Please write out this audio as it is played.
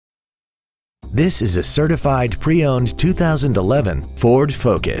This is a certified pre-owned 2011 Ford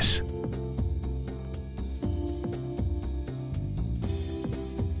Focus.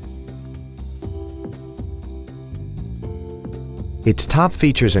 Its top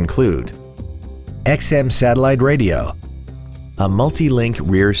features include XM satellite radio, a multi-link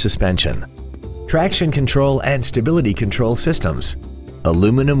rear suspension, traction control and stability control systems,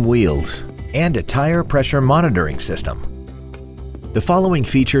 aluminum wheels, and a tire pressure monitoring system. The following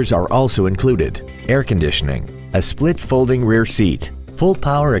features are also included: air conditioning, a split folding rear seat, full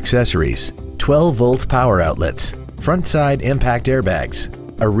power accessories, 12-volt power outlets, front side impact airbags,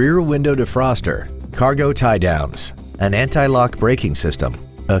 a rear window defroster, cargo tie-downs, an anti-lock braking system,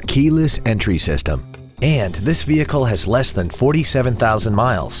 a keyless entry system, and this vehicle has less than 47,000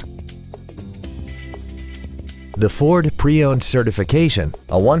 miles. The Ford Pre-Owned Certification,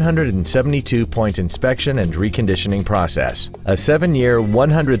 a 172-point inspection and reconditioning process, a 7-year,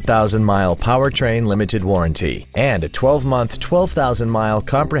 100,000-mile powertrain limited warranty, and a 12-month, 12,000-mile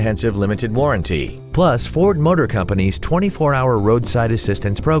comprehensive limited warranty, plus Ford Motor Company's 24-hour roadside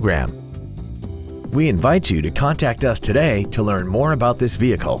assistance program. We invite you to contact us today to learn more about this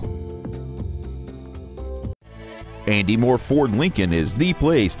vehicle. Andy Moore Ford Lincoln is the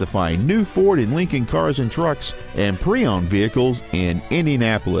place to find new Ford and Lincoln cars and trucks and pre-owned vehicles in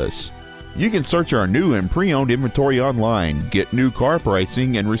Indianapolis. You can search our new and pre-owned inventory online, get new car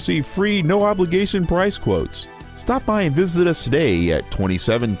pricing, and receive free no-obligation price quotes. Stop by and visit us today at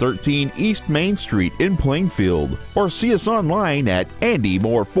 2713 East Main Street in Plainfield, or see us online at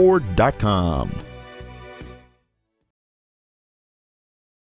andymoreford.com.